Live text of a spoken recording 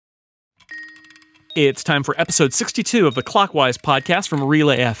It's time for episode 62 of the Clockwise podcast from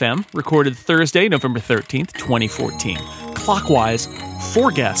Relay FM, recorded Thursday, November 13th, 2014. Clockwise,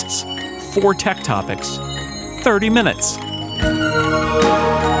 4 guests, 4 tech topics, 30 minutes.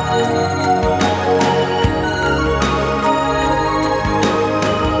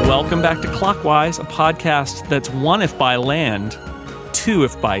 Welcome back to Clockwise, a podcast that's 1 if by land, 2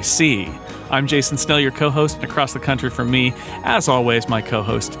 if by sea. I'm Jason Snell, your co-host, and across the country from me, as always, my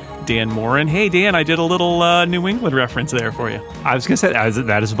co-host, Dan Morin. Hey, Dan, I did a little New England reference there for you. I was going to say,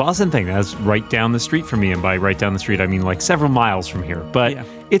 that is a Boston thing. That's right down the street from me. And by right down the street, I mean like several miles from here. But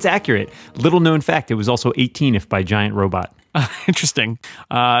It's accurate. Little known fact, it was also 18 if by giant robot. Interesting.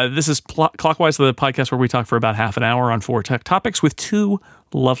 This is Clockwise, the podcast where we talk for about half an hour on 4 tech topics with 2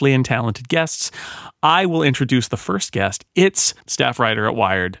 lovely and talented guests. I will introduce the first guest. It's staff writer at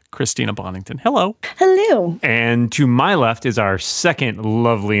Wired, Christina Bonington. Hello. Hello. And to my left is our second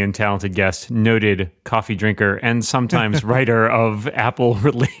lovely and talented guest, noted coffee drinker and sometimes writer of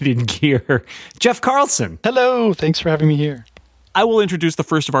Apple-related gear, Jeff Carlson. Hello. Thanks for having me here. I will introduce the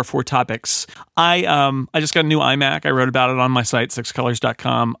first of our 4 topics. I just got a new iMac. I wrote about it on my site,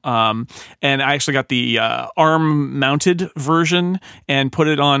 sixcolors.com. And I actually got the ARM-mounted version and put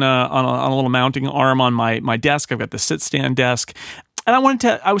it on a little mounting arm on my desk. I've got the sit-stand desk. And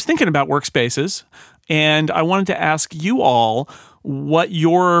I was thinking about workspaces, and I wanted to ask you all what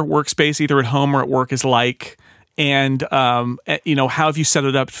your workspace, either at home or at work, is like. And, how have you set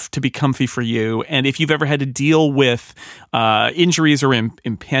it up to be comfy for you? And if you've ever had to deal with injuries or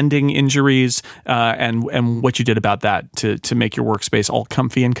impending injuries, and what you did about that to make your workspace all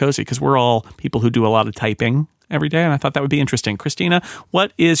comfy and cozy, because we're all people who do a lot of typing every day, and I thought that would be interesting. Christina,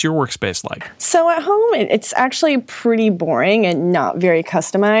 what is your workspace like? So at home, it's actually pretty boring and not very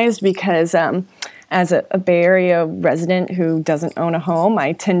customized because as a Bay Area resident who doesn't own a home,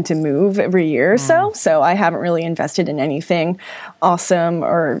 I tend to move every year or so. So I haven't really invested in anything awesome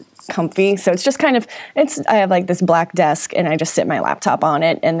or comfy. So it's just I have like this black desk and I just sit my laptop on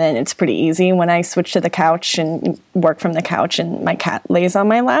it, and then it's pretty easy when I switch to the couch and work from the couch, and my cat lays on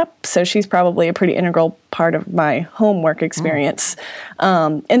my lap. So she's probably a pretty integral part of my homework experience.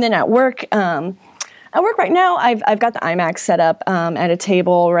 And then at work right now, I've got the iMac set up at a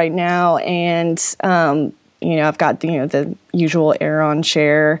table right now, and I've got the usual Aeron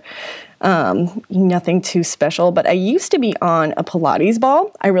chair. Nothing too special, but I used to be on a Pilates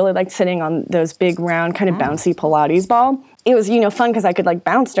ball. I really liked sitting on those big, round, kind of bouncy Pilates ball. It was, fun because I could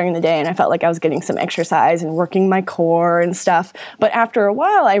bounce during the day, and I felt like I was getting some exercise and working my core and stuff. But after a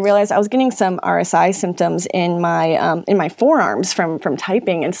while, I realized I was getting some RSI symptoms in my forearms from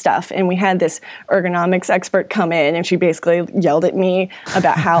typing and stuff. And we had this ergonomics expert come in, and she basically yelled at me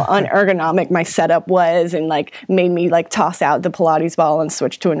about how unergonomic my setup was, and made me toss out the Pilates ball and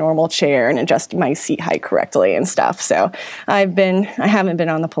switch to a normal chair and adjust my seat height correctly and stuff. So I haven't been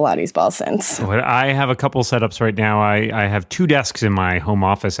on the Pilates ball since. Well, I have a couple setups right now. I have 2 desks in my home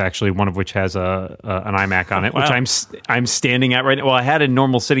office, actually, one of which has an iMac on it, wow. which I'm standing at right now. Well, I had a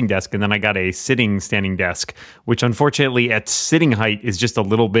normal sitting desk, and then I got a standing desk, which unfortunately at sitting height is just a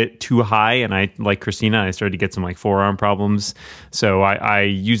little bit too high. And I, like Christina, I started to get some forearm problems. So I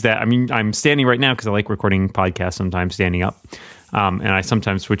use that. I mean, I'm standing right now because I like recording podcasts sometimes standing up. And I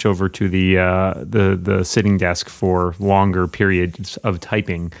sometimes switch over to the sitting desk for longer periods of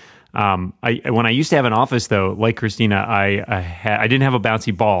typing. When I used to have an office, though, like Christina, I didn't have a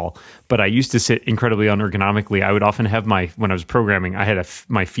bouncy ball, but I used to sit incredibly unergonomically. I would often have when I was programming, I had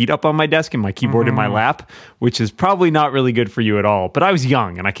my feet up on my desk and my keyboard in my lap, which is probably not really good for you at all. But I was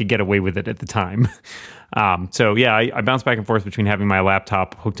young and I could get away with it at the time. I bounce back and forth between having my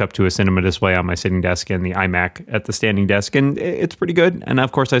laptop hooked up to a cinema display on my sitting desk and the iMac at the standing desk, and it's pretty good. And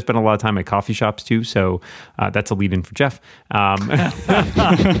of course, I spend a lot of time at coffee shops too, so that's a lead-in for Jeff. So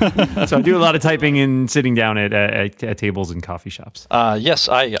I do a lot of typing and sitting down at tables in coffee shops. Yes,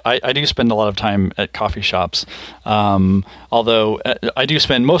 I do spend a lot of time at coffee shops, although I do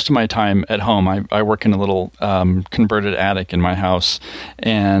spend most of my time at home. I work in a little converted attic in my house,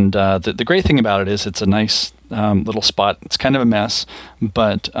 and the great thing about it is it's a nice little spot. It's kind of a mess,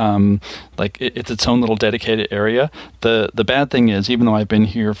 but it's its own little dedicated area. The bad thing is, even though I've been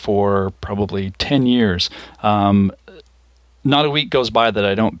here for probably 10 years, not a week goes by that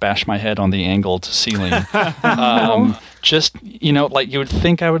I don't bash my head on the angled ceiling. Just, you would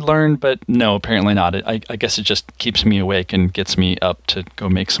think I would learn, but no, apparently not. I guess it just keeps me awake and gets me up to go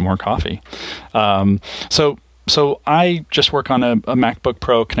make some more coffee. So I just work on a MacBook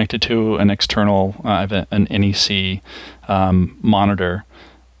Pro connected to an external, I have an NEC monitor.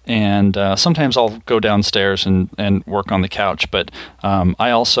 and sometimes I'll go downstairs and work on the couch. But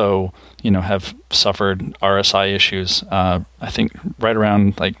I also, have suffered RSI issues. I think right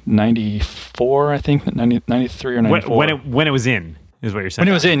around like 94, I think 93 or 94. When it was in. Is what you're saying.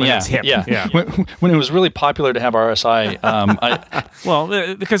 When it was in, when yeah. When it was really popular to have RSI,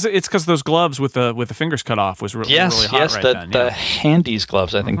 because those gloves with the fingers cut off was really hot right then. The Handy's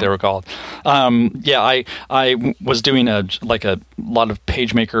gloves, I think they were called. I was doing a lot of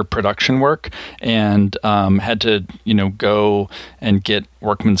PageMaker production work, and had to go and get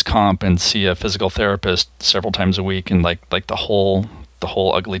workman's comp and see a physical therapist several times a week, and like the whole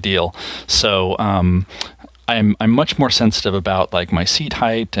ugly deal. So. I'm much more sensitive about like my seat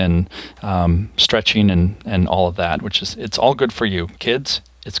height and stretching and all of that, which is, it's all good for you. Kids,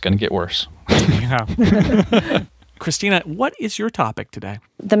 it's going to get worse. Yeah. Christina, what is your topic today?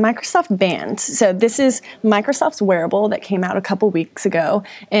 The Microsoft Band. So this is Microsoft's wearable that came out a couple weeks ago,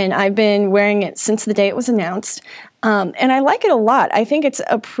 and I've been wearing it since the day it was announced. And I like it a lot. I think it's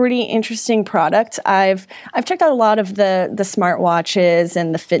a pretty interesting product. I've checked out a lot of the smartwatches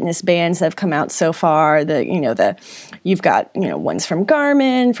and the fitness bands that have come out so far. You've got ones from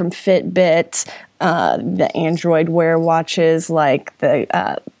Garmin, from Fitbit, the Android Wear watches like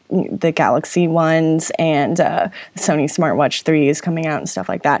the Galaxy ones, and Sony Smartwatch 3 is coming out and stuff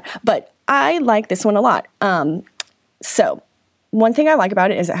like that. But I like this one a lot. So one thing I like about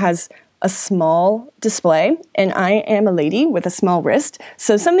it is it has a small display, and I am a lady with a small wrist.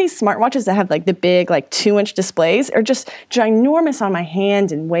 So some of these smartwatches that have like the big 2-inch displays are just ginormous on my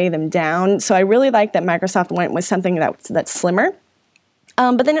hand and weigh them down. So I really like that Microsoft went with something that's slimmer.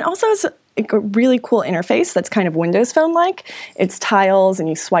 But then it also has a really cool interface that's kind of Windows Phone-like. It's tiles, and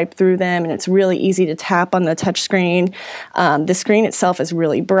you swipe through them, and it's really easy to tap on the touch screen. The screen itself is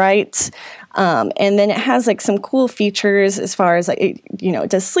really bright. And then it has some cool features as far as it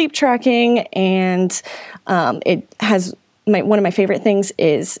does sleep tracking, and it has one of my favorite things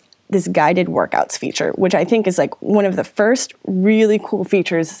is this guided workouts feature, which I think is one of the first really cool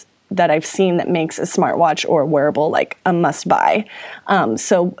features that I've seen that makes a smartwatch or a wearable a must buy.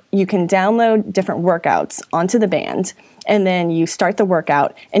 So you can download different workouts onto the band, and then you start the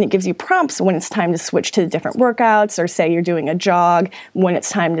workout, and it gives you prompts when it's time to switch to the different workouts, or say you're doing a jog, when it's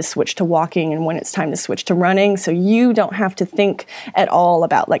time to switch to walking, and when it's time to switch to running. So you don't have to think at all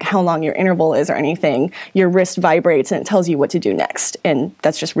about how long your interval is or anything. Your wrist vibrates and it tells you what to do next. And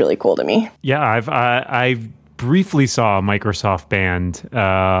that's just really cool to me. Yeah, I've briefly saw a Microsoft Band.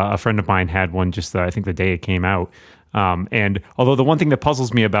 A friend of mine had one just I think the day it came out. And although the one thing that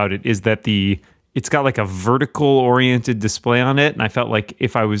puzzles me about it is that it's got a vertical oriented display on it, and I felt like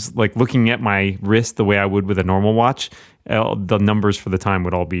if I was looking at my wrist the way I would with a normal watch, the numbers for the time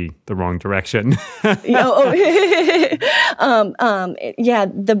would all be the wrong direction. Yeah,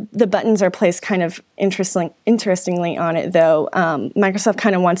 the buttons are placed kind of interestingly on it, though. Microsoft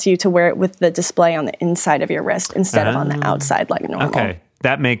kind of wants you to wear it with the display on the inside of your wrist instead of on the outside like normal. Okay.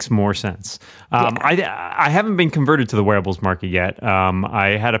 That makes more sense. I haven't been converted to the wearables market yet.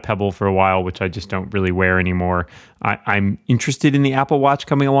 I had a Pebble for a while, which I just don't really wear anymore. I'm interested in the Apple Watch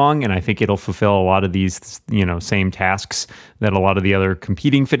coming along, and I think it'll fulfill a lot of these, same tasks that a lot of the other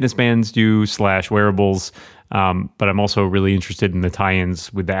competing fitness bands do / wearables. But I'm also really interested in the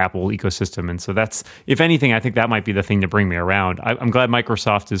tie-ins with the Apple ecosystem. And so that's, if anything, I think that might be the thing to bring me around. I'm glad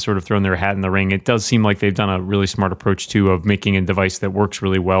Microsoft has sort of thrown their hat in the ring. It does seem like they've done a really smart approach, too, of making a device that works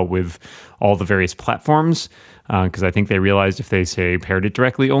really well with all the various platforms. Because I think they realized if they, say, paired it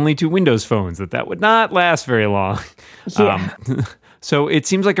directly only to Windows phones, that would not last very long. Yeah. So it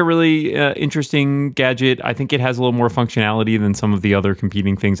seems like a really interesting gadget. I think it has a little more functionality than some of the other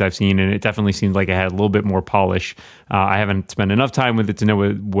competing things I've seen, and it definitely seems like it had a little bit more polish. I haven't spent enough time with it to know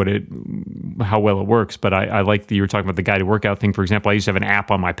how well it works, but I like that you were talking about the guided workout thing. For example, I used to have an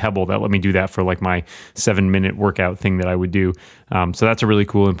app on my Pebble that let me do that for my 7-minute workout thing that I would do. So that's a really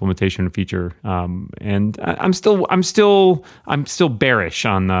cool implementation feature. And I'm still bearish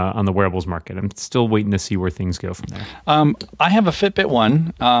on the wearables market. I'm still waiting to see where things go from there. I have a Fitbit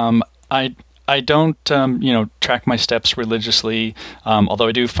one. I don't track my steps religiously, although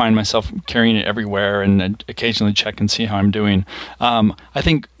I do find myself carrying it everywhere and occasionally check and see how I'm doing. I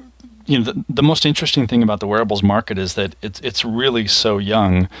think the most interesting thing about the wearables market is that it's really so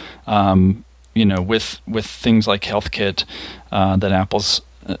young. With things like HealthKit that Apple's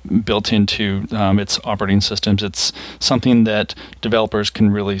built into its operating systems, it's something that developers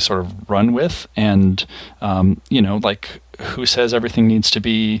can really sort of run with. And who says everything needs to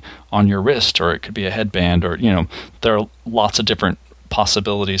be on your wrist, or it could be a headband, or there are lots of different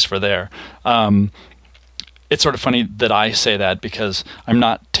possibilities for there. it's sort of funny that I say that because I'm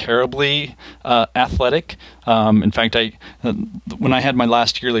not terribly athletic. In fact, when I had my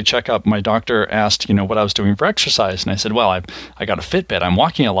last yearly checkup, my doctor asked, what I was doing for exercise, and I said, well, I got a Fitbit. I'm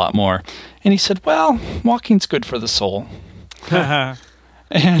walking a lot more, and he said, well, walking's good for the soul.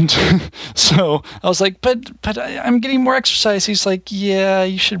 And so I was like, but I'm getting more exercise. He's like, yeah,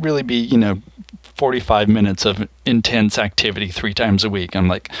 you should really be, 45 minutes of intense activity 3 times a week. I'm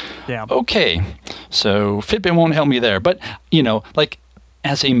like, Yeah. Okay, so Fitbit won't help me there. But, like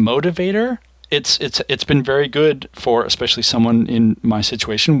as a motivator, it's been very good for especially someone in my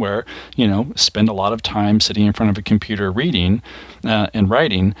situation where, spend a lot of time sitting in front of a computer reading and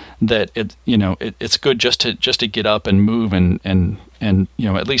writing, that it's good just to get up and move and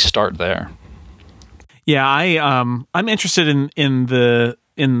at least start there. Yeah, I'm interested in the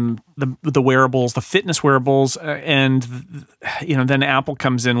wearables, the fitness wearables, and then Apple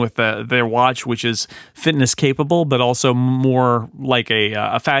comes in with their watch, which is fitness capable, but also more like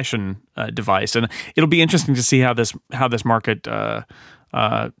a fashion device. And it'll be interesting to see how this market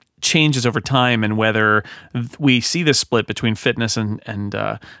changes over time, and whether we see this split between fitness and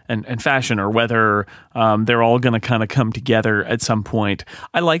fashion, or whether they're all going to kind of come together at some point.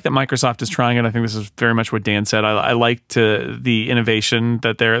 I like that Microsoft is trying it. I think this is very much what Dan said. I liked the innovation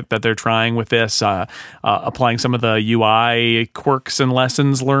that they're trying with this, applying some of the UI quirks and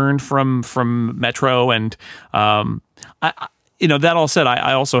lessons learned from Metro, and that all said,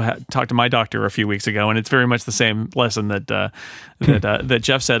 I also talked to my doctor a few weeks ago, and it's very much the same lesson that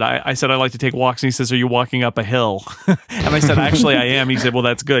Jeff said. I said I like to take walks, and he says, "Are you walking up a hill?" And I said, "Actually, I am." He said, "Well,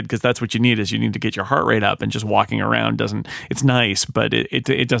 that's good, because that's what you need to get your heart rate up, and just walking around doesn't. It's nice, but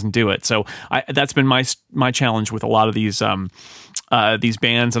it doesn't do it." So that's been my challenge with a lot of these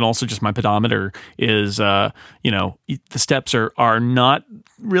bands, and also just my pedometer is the steps are not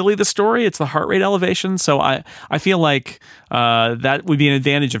really the story. It's the heart rate elevation. So I feel like that would be an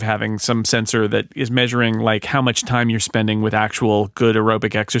advantage of having some sensor that is measuring like how much time you're spending with actual good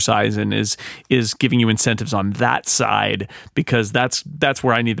aerobic exercise, and is giving you incentives on that side, because that's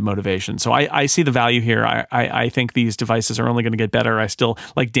where I need the motivation. So I see the value here. I think these devices are only going to get better. I still,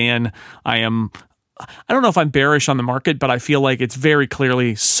 like Dan, I don't know if I'm bearish on the market, but I feel like it's very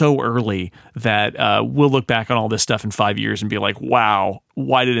clearly so early that we'll look back on all this stuff in 5 years and be like, wow,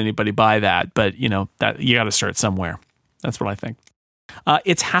 why did anybody buy that? But that you got to start somewhere. That's what I think.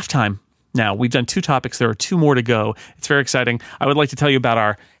 It's halftime now. We've done 2 topics. There are 2 more to go. It's very exciting. I would like to tell you about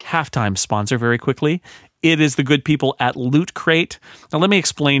our halftime sponsor very quickly. It is the good people at Loot Crate. Now, let me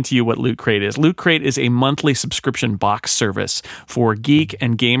explain to you what Loot Crate is. Loot Crate is a monthly subscription box service for geek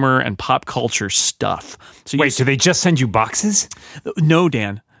and gamer and pop culture stuff. So Wait, do they just send you boxes? No,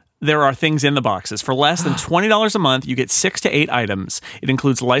 Dan. There are things in the boxes. For less than $20 a month, you get 6 to 8 items. It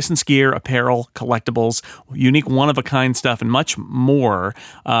includes licensed gear, apparel, collectibles, unique one-of-a-kind stuff, and much more.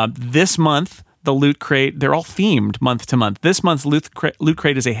 This month, the Loot Crate, they're all themed month to month. This month's Loot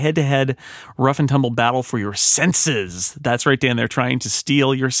Crate is a head-to-head rough and tumble battle for your senses. That's right, Dan. They're trying to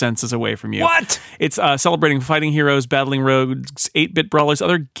steal your senses away from you. What? It's celebrating fighting heroes, battling rogues, 8-bit brawlers,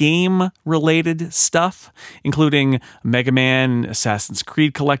 other game-related stuff, including Mega Man, Assassin's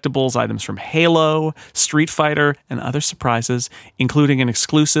Creed collectibles, items from Halo, Street Fighter, and other surprises, including an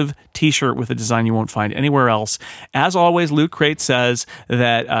exclusive t-shirt with a design you won't find anywhere else. As always, Loot Crate says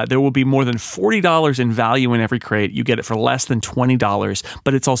that there will be more than $40 in value in every crate. You get it for less than $20,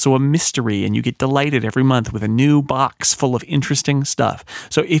 but it's also a mystery, and you get delighted every month with a new box full of interesting stuff.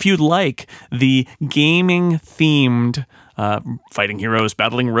 So if you'd like the gaming-themed fighting heroes,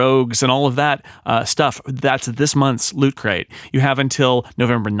 battling rogues, and all of that stuff, that's this month's Loot Crate. You have until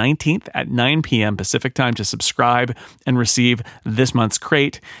November 19th at 9 p.m. Pacific time to subscribe and receive this month's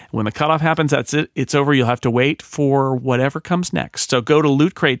crate. When the cutoff happens, that's it. It's over. You'll have to wait for whatever comes next. So go to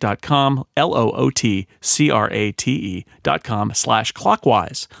lootcrate.com,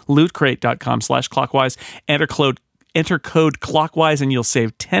 lootcrate.com/clockwise, lootcrate.com/clockwise, enter code clockwise, and you'll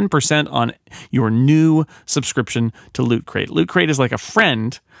save 10% on your new subscription to Loot Crate. Loot Crate is like a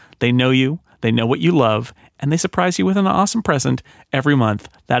friend. They know you, they know what you love, and they surprise you with an awesome present every month.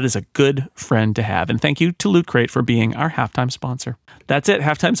 That is a good friend to have. And thank you to Loot Crate for being our halftime sponsor. That's it.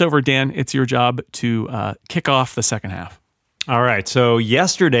 Halftime's over, Dan. It's your job to kick off the second half. All right. So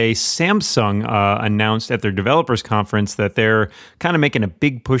yesterday, Samsung announced at their developers conference that they're kind of making a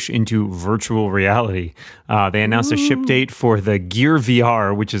big push into virtual reality. They announced a ship date for the Gear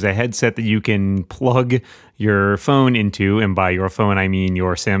VR, which is a headset that you can plug your phone into, and by your phone, I mean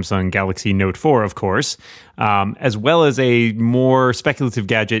your Samsung Galaxy Note 4, of course, as well as a more speculative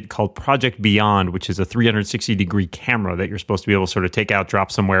gadget called Project Beyond, which is a 360-degree camera that you're supposed to be able to sort of take out,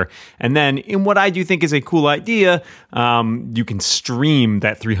 drop somewhere. And then in what I do think is a cool idea, you can stream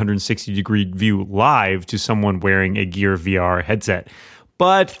that 360-degree view live to someone wearing a Gear VR headset.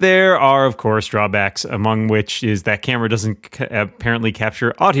 But there are, of course, drawbacks, among which is that camera doesn't apparently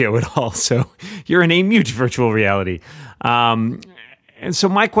capture audio at all. So you're in a mute virtual reality. And so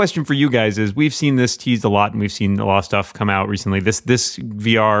my question for you guys is, we've seen this teased a lot, and we've seen a lot of stuff come out recently. This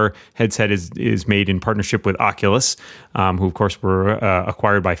VR headset is made in partnership with Oculus, who, of course, were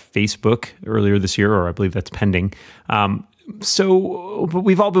acquired by Facebook earlier this year, or I believe that's pending. So but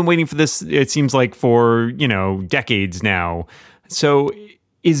we've all been waiting for this, it seems like, for, decades now. So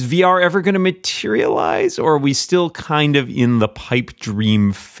is VR ever going to materialize, or are we still kind of in the pipe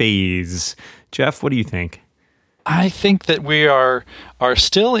dream phase? Jeff, what do you think? I think that we are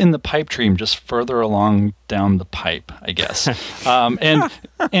still in the pipe dream, just further along down the pipe, I guess. And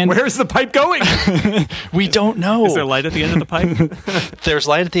where's the pipe going? We don't know. Is there light at the end of the pipe? There's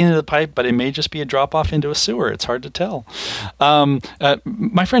light at the end of the pipe, but it may just be a drop off into a sewer. It's hard to tell.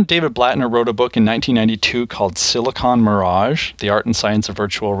 My friend David Blattner wrote a book in 1992 called Silicon Mirage: The Art and Science of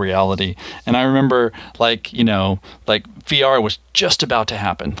Virtual Reality. And I remember, VR was just about to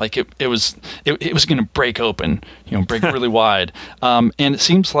happen. Like it was going to break open, break really wide. And it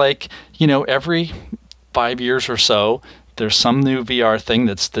seems like, every 5 years or so, there's some new VR thing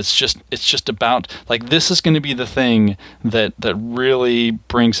it's just about, like, this is going to be the thing that really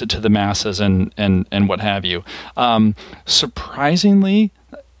brings it to the masses and what have you. Surprisingly,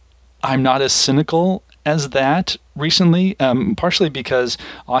 I'm not as cynical as that recently, partially because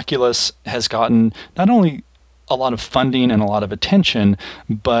Oculus has gotten not only a lot of funding and a lot of attention,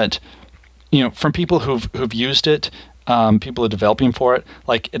 but from people who've used it, people are developing for it,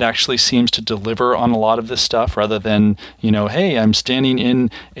 like, it actually seems to deliver on a lot of this stuff, rather than, hey, I'm standing in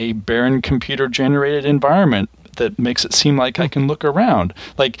a barren computer-generated environment that makes it seem like I can look around.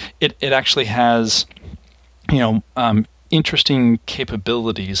 Like, it actually has, interesting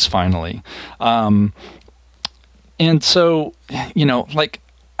capabilities finally. And so,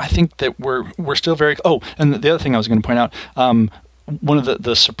 I think that we're still very... Oh, and the other thing I was going to point out, one of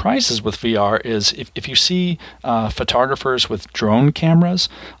the surprises with VR is if you see photographers with drone cameras,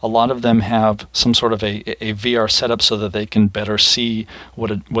 a lot of them have some sort of a VR setup so that they can better see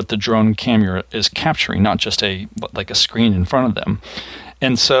what the drone camera is capturing, not just a screen in front of them.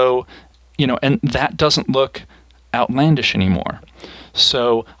 And so, and that doesn't look outlandish anymore.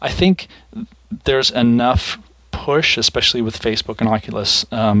 So I think there's enough push, especially with Facebook and Oculus,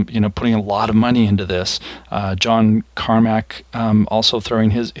 putting a lot of money into this. John Carmack also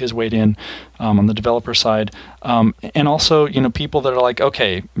throwing his weight in on the developer side. And also, people that are like,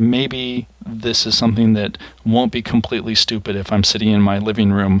 okay, maybe this is something that won't be completely stupid if I'm sitting in my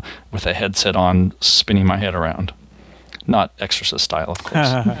living room with a headset on, spinning my head around. Not Exorcist style, of course.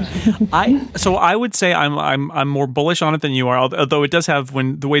 I would say I'm more bullish on it than you are. Although it does have,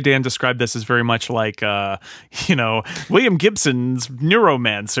 when the way Dan described this is very much like William Gibson's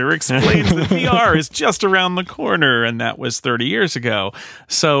Neuromancer explains that VR is just around the corner, and that was 30 years ago.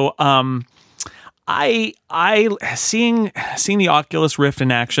 So I seeing the Oculus Rift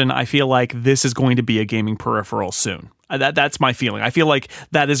in action, I feel like this is going to be a gaming peripheral soon. That's my feeling. I feel like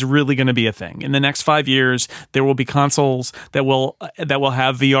that is really going to be a thing. In the next 5 years, there will be consoles that will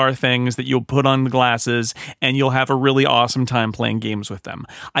have VR things that you'll put on the glasses, and you'll have a really awesome time playing games with them.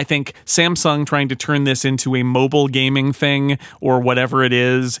 I think Samsung trying to turn this into a mobile gaming thing or whatever it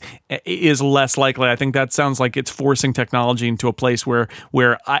is less likely. I think that sounds like it's forcing technology into a place where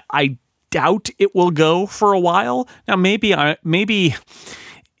I doubt it will go for a while. Now, maybe I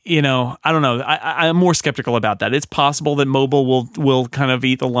don't know. I'm more skeptical about that. It's possible that mobile will kind of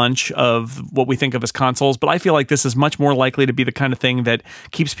eat the lunch of what we think of as consoles, but I feel like this is much more likely to be the kind of thing that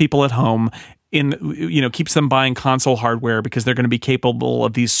keeps people at home, keeps them buying console hardware because they're going to be capable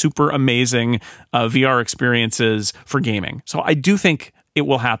of these super amazing VR experiences for gaming. So I do think it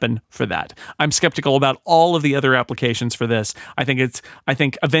will happen for that. I'm skeptical about all of the other applications for this. I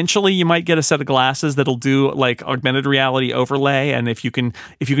think eventually you might get a set of glasses that'll do like augmented reality overlay, and if you can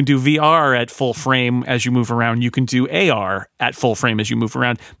do VR at full frame as you move around, you can do AR at full frame as you move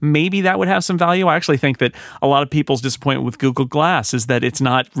around. Maybe that would have some value. I actually think that a lot of people's disappointment with Google Glass is that it's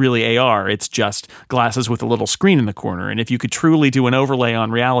not really AR. It's just glasses with a little screen in the corner. And if you could truly do an overlay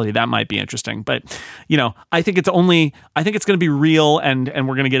on reality, that might be interesting. But I think it's going to be real, and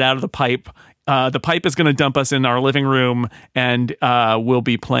we're going to get out of the pipe The Pipe is going to dump us in our living room, and we'll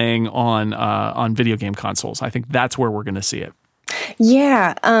be playing on video game consoles. I think that's where we're going to see it.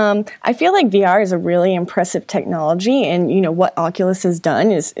 Yeah, I feel like VR is a really impressive technology, and what Oculus has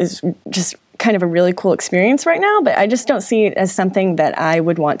done is just kind of a really cool experience right now, but I just don't see it as something that I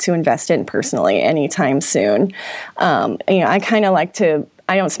would want to invest in personally anytime soon. I kind of like to.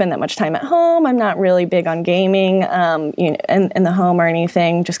 I don't spend that much time at home. I'm not really big on gaming, in the home or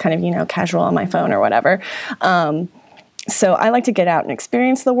anything. Just kind of casual on my phone or whatever. So I like to get out and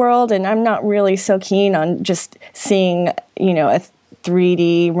experience the world, and I'm not really so keen on just seeing a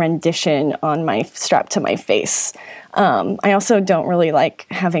 3D rendition on my strapped to my face. I also don't really like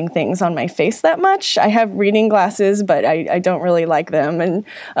having things on my face that much. I have reading glasses, but I don't really like them. And,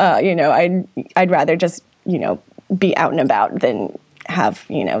 I'd rather just, be out and about than have,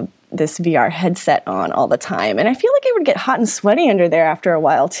 this VR headset on all the time. And I feel like it would get hot and sweaty under there after a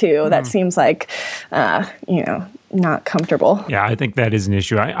while, too. That seems like, not comfortable. Yeah, I think that is an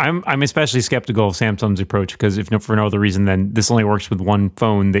issue. I'm especially skeptical of Samsung's approach because for no other reason than this only works with one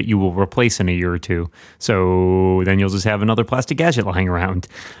phone that you will replace in a year or two. So then you'll just have another plastic gadget lying around.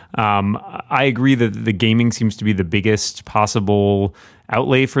 I agree that the gaming seems to be the biggest possible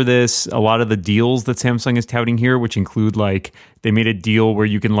outlay for this. A lot of the deals that Samsung is touting here, which include they made a deal where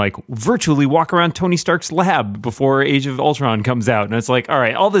you can virtually walk around Tony Stark's lab before Age of Ultron comes out. And it's all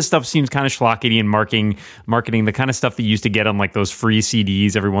right, all this stuff seems kind of schlocky and marketing the kind of stuff that you used to get on those free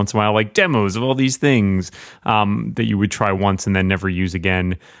CDs every once in a while, demos of all these things that you would try once and then never use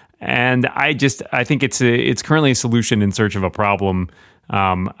again. And I think it's currently a solution in search of a problem.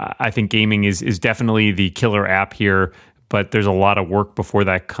 I think gaming is definitely the killer app here, but there's a lot of work before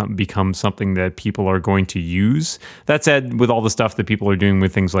that becomes something that people are going to use. That said, with all the stuff that people are doing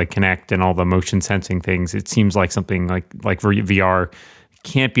with things like Kinect and all the motion sensing things, it seems like something like VR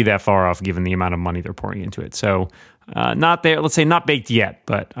can't be that far off given the amount of money they're pouring into it. So not there, let's say not baked yet,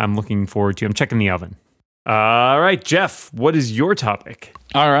 but I'm looking forward to. I'm checking the oven. All right, Jeff, what is your topic?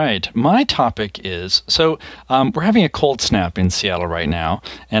 All right, my topic is, we're having a cold snap in Seattle right now,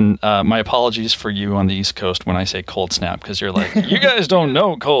 and my apologies for you on the East Coast when I say cold snap, because you're like, you guys don't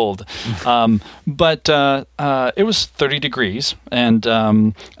know cold. But it was 30 degrees, and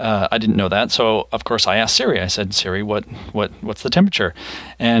I didn't know that, so of course I asked Siri. I said, Siri, what's the temperature?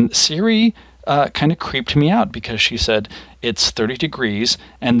 And Siri kind of creeped me out because she said, it's 30 degrees,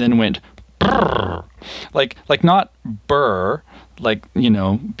 and then went, brrr. Like not burr,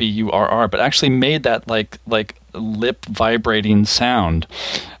 BURR, but actually made that like lip vibrating sound.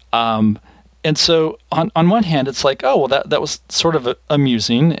 And so on one hand, it's like, oh, well, that was sort of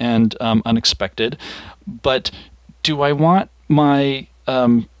amusing and unexpected. But do I want my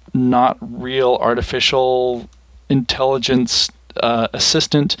not real artificial intelligence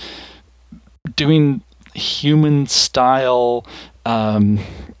assistant doing human style,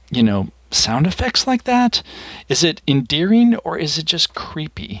 sound effects like that? Is it endearing or is it just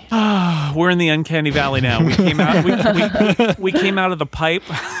creepy? We're in the uncanny valley now. We came out. We came out of the pipe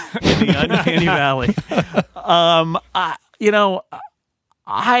in the uncanny valley.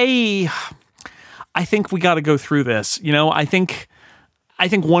 I think we got to go through this. I think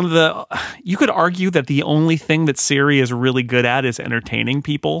one of you could argue that the only thing that Siri is really good at is entertaining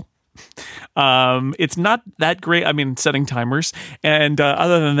people. It's not that great. I mean, setting timers, and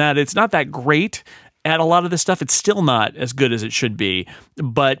other than that, it's not that great at a lot of this stuff. It's still not as good as it should be,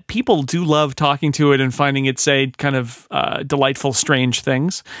 but people do love talking to it and finding it say kind of delightful, strange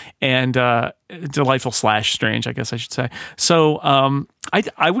things, and delightful / strange, I guess I should say. So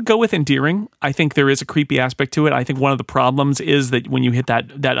I would go with endearing. I think there is a creepy aspect to it. I think one of the problems is that when you hit that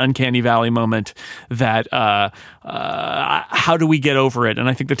uncanny valley moment, that how do we get over it? And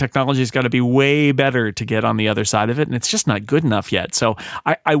I think the technology's got to be way better to get on the other side of it, and it's just not good enough yet. So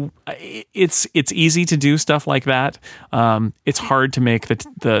it's easy to do stuff like that. It's hard to make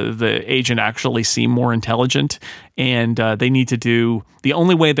the agent actually seem more intelligent, and they need to do. The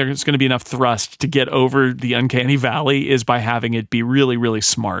only way there's going to be enough thrust to get over the uncanny valley is by having it be really, really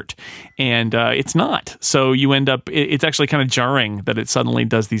smart. And it's not. So you end up, it's actually kind of jarring that it suddenly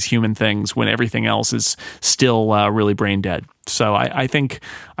does these human things when everything else is still really brain dead. So I think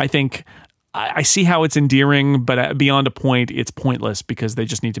I see how it's endearing, but beyond a point, it's pointless because they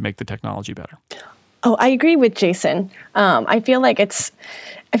just need to make the technology better. Oh, I agree with Jason. I feel like it's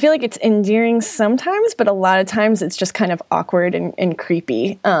endearing sometimes, but a lot of times it's just kind of awkward and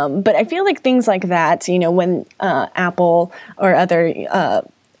creepy. But I feel like things like that, when Apple or other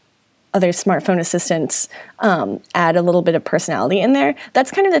smartphone assistants add a little bit of personality in there, that's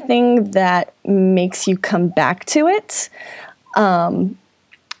kind of the thing that makes you come back to it.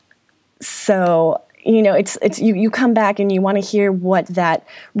 So, it's you come back and you want to hear what that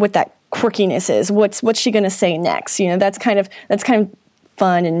quirkiness is. What's she going to say next? That's kind of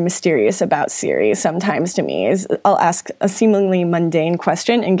fun and mysterious about Siri sometimes to me. Is I'll ask a seemingly mundane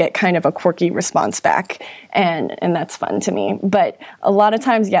question and get kind of a quirky response back, and that's fun to me. But a lot of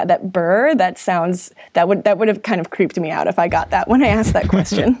times, that burr, that would have kind of creeped me out if I got that when I asked that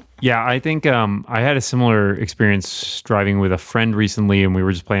question. Yeah, I think I had a similar experience driving with a friend recently, and we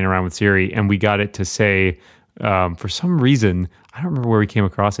were just playing around with Siri, and we got it to say, for some reason, I don't remember where we came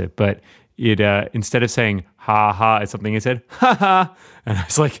across it, but it instead of saying ha ha at something, it said ha ha, and I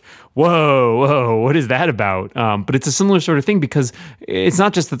was like, whoa, what is that about? But it's a similar sort of thing, because it's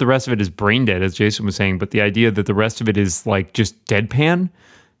not just that the rest of it is brain dead, as Jason was saying, but the idea that the rest of it is like just deadpan.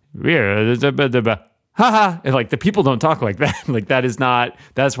 Yeah, haha, and like the people don't talk like that. Like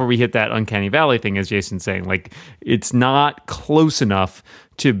that's where we hit that uncanny valley thing, as Jason's saying. Like it's not close enough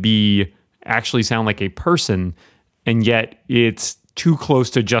to be actually sound like a person, and yet it's too close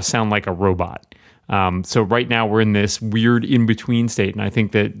to just sound like a robot. So right now we're in this weird in-between state, and I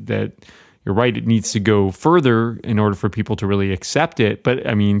think that you're right, it needs to go further in order for people to really accept it. But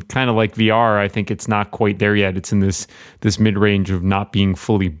I mean, kind of like VR, I think it's not quite there yet. It's in this mid-range of not being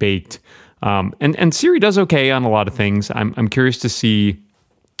fully baked. And Siri does okay on a lot of things. I'm curious to see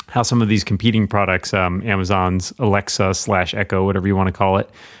how some of these competing products, Amazon's Alexa / Echo, whatever you want to call it,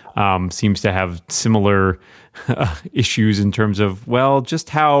 seems to have similar issues in terms of, well, just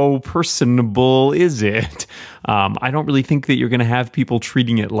how personable is it? I don't really think that you're going to have people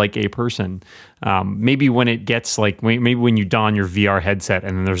treating it like a person. Maybe when it gets like, maybe when you don your VR headset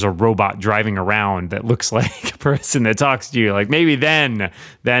and then there's a robot driving around that looks like a person that talks to you, like maybe then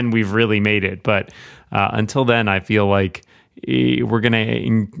we've really made it. But until then, I feel like we're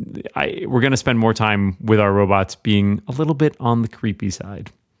gonna spend more time with our robots being a little bit on the creepy side.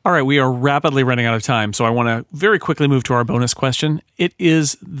 All right, we are rapidly running out of time, so I want to very quickly move to our bonus question. It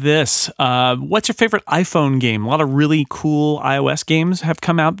is this. What's your favorite iPhone game? A lot of really cool iOS games have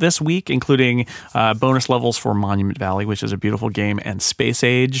come out this week, including bonus levels for Monument Valley, which is a beautiful game, and Space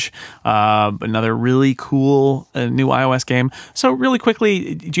Age, another really cool new iOS game. So really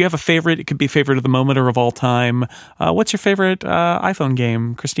quickly, do you have a favorite? It could be favorite of the moment or of all time. What's your favorite iPhone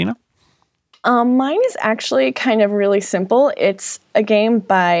game, Christina? Mine is actually kind of really simple. It's a game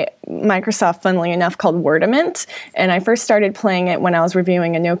by Microsoft, funnily enough, called Wordament. And I first started playing it when I was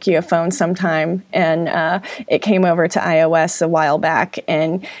reviewing a Nokia phone sometime, and it came over to iOS a while back.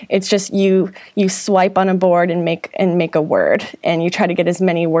 And it's just you swipe on a board and make a word, and you try to get as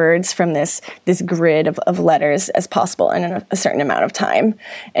many words from this grid of letters as possible in a certain amount of time.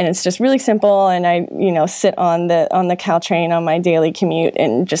 And it's just really simple. And I sit on the Caltrain on my daily commute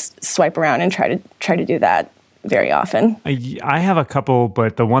and just swipe around and try to do that very often. I have a couple,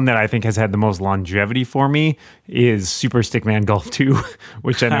 but the one that I think has had the most longevity for me is Super Stickman Golf 2,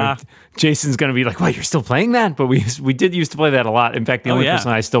 which I know Jason's going to be like, "What, you're still playing that?" But we did used to play that a lot. In fact, the only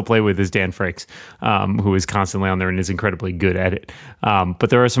person I still play with is Dan Frakes, who is constantly on there and is incredibly good at it. But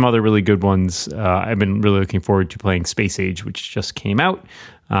there are some other really good ones. I've been really looking forward to playing Space Age, which just came out.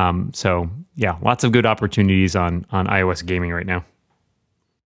 So yeah, lots of good opportunities on iOS gaming right now.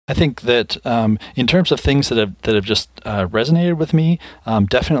 I think that in terms of things that have just resonated with me,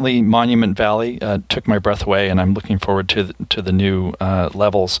 definitely Monument Valley took my breath away, and I'm looking forward to the new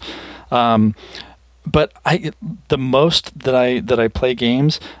levels. But the most that I play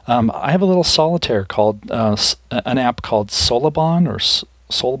games, I have a little solitaire called an app called Solabon or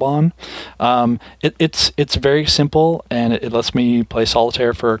Solabon. It's very simple, and it lets me play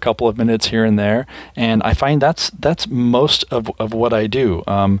solitaire for a couple of minutes here and there, and I find that's most of what I do.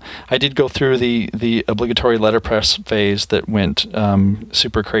 I did go through the obligatory letterpress phase that went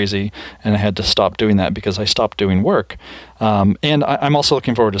super crazy, and I had to stop doing that because I stopped doing work. And I'm also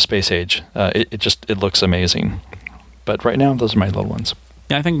looking forward to Space Age. It looks amazing. But right now, those are my little ones.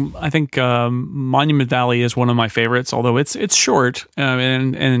 Yeah, I think Monument Valley is one of my favorites, although it's short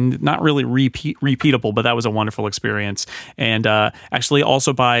and not really repeatable. But that was a wonderful experience. And actually,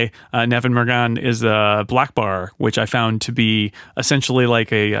 also by Nevin Mergan is Black Bar, which I found to be essentially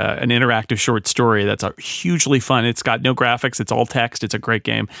like an interactive short story that's hugely fun. It's got no graphics; it's all text. It's a great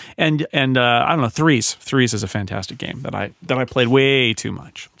game. And I don't know, Threes is a fantastic game that I played way too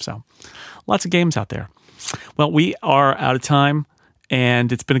much. So lots of games out there. Well, we are out of time.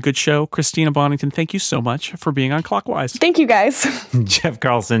 And it's been a good show. Christina Bonington, thank you so much for being on Clockwise. Thank you, guys. Jeff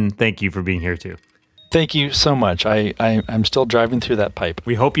Carlson, thank you for being here, too. Thank you so much. I'm still driving through that pipe.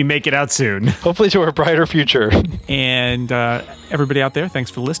 We hope you make it out soon. Hopefully to a brighter future. And everybody out there, thanks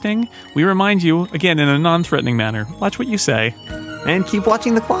for listening. We remind you, again, in a non-threatening manner, watch what you say. and keep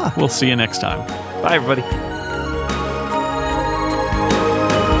watching The Claw. We'll see you next time. Bye, everybody.